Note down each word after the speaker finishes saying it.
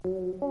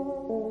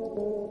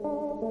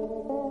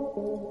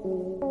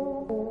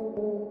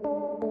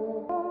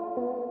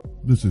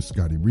This is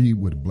Scotty Reed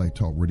with the Black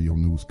Talk Radio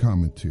News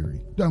Commentary.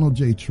 Donald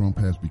J. Trump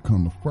has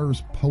become the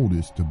first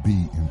POTUS to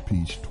be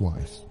impeached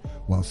twice.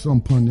 While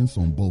some pundits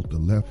on both the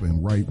left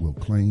and right will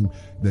claim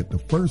that the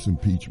first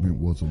impeachment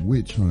was a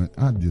witch hunt,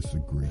 I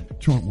disagree.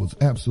 Trump was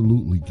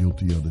absolutely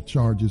guilty of the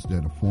charges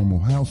that a former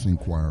House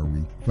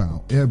inquiry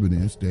found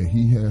evidence that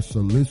he has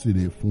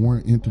solicited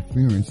foreign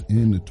interference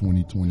in the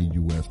 2020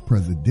 U.S.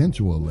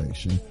 presidential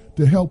election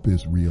to help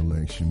his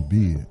re-election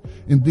bid,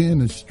 and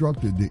then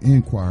instructed the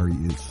inquiry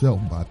itself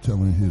by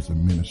telling his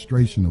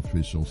administration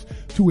officials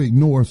to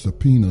ignore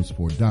subpoenas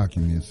for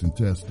documents and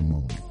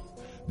testimony.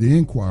 The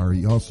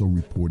inquiry also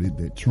reported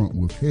that Trump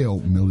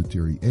withheld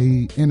military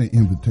aid and an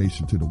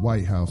invitation to the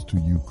White House to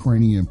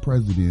Ukrainian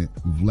President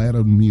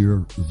Vladimir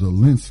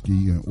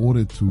Zelensky in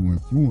order to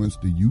influence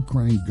the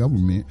Ukraine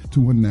government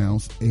to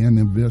announce an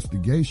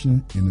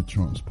investigation into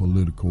Trump's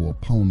political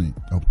opponent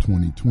of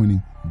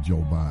 2020,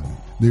 Joe Biden.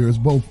 There is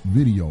both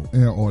video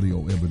and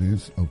audio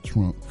evidence of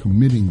Trump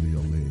committing the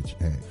alleged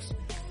acts.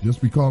 Just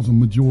because a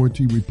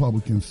majority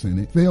Republican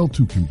Senate failed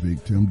to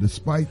convict him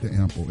despite the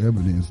ample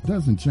evidence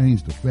doesn't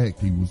change the fact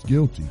he was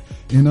guilty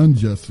and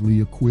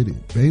unjustly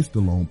acquitted based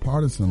along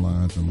partisan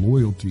lines and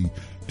loyalty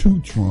to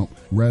Trump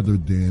rather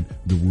than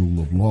the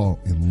rule of law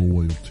and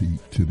loyalty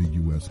to the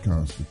U.S.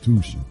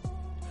 Constitution.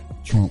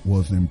 Trump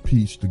was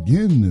impeached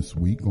again this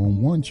week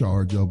on one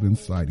charge of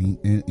inciting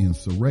an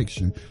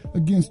insurrection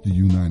against the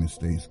United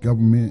States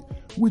government,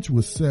 which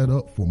was set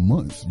up for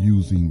months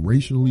using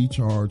racially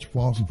charged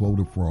false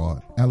voter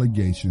fraud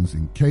allegations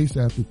in case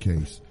after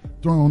case,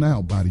 thrown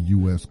out by the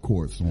U.S.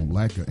 courts on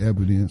lack of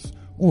evidence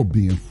or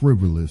being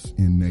frivolous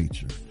in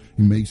nature.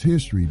 He makes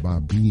history by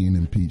being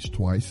impeached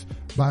twice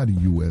by the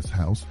U.S.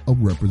 House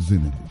of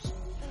Representatives.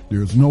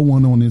 There is no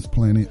one on this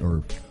planet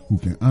Earth who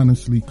can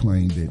honestly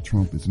claim that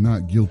Trump is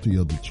not guilty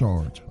of the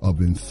charge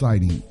of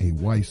inciting a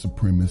white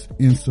supremacist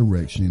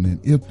insurrection, and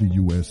if the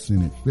U.S.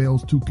 Senate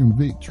fails to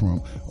convict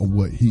Trump of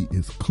what he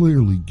is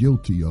clearly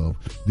guilty of,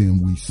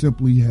 then we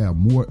simply have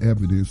more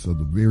evidence of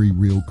the very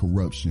real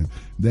corruption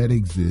that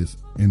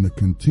exists and the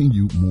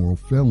continued moral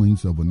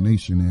failings of a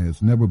nation that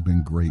has never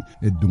been great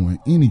at doing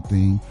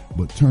anything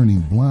but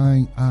turning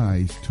blind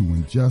eyes to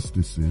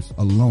injustices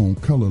along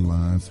color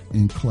lines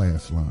and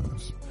class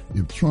lines.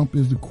 If Trump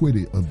is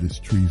acquitted of this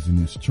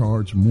treasonous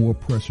charge, more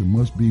pressure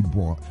must be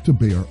brought to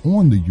bear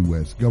on the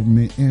U.S.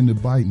 government and the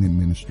Biden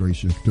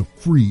administration to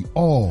free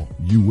all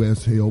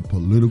U.S.-held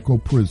political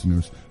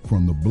prisoners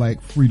from the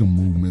black freedom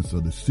movements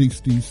of the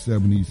 60s,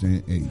 70s,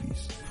 and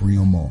 80s. Free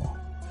them all.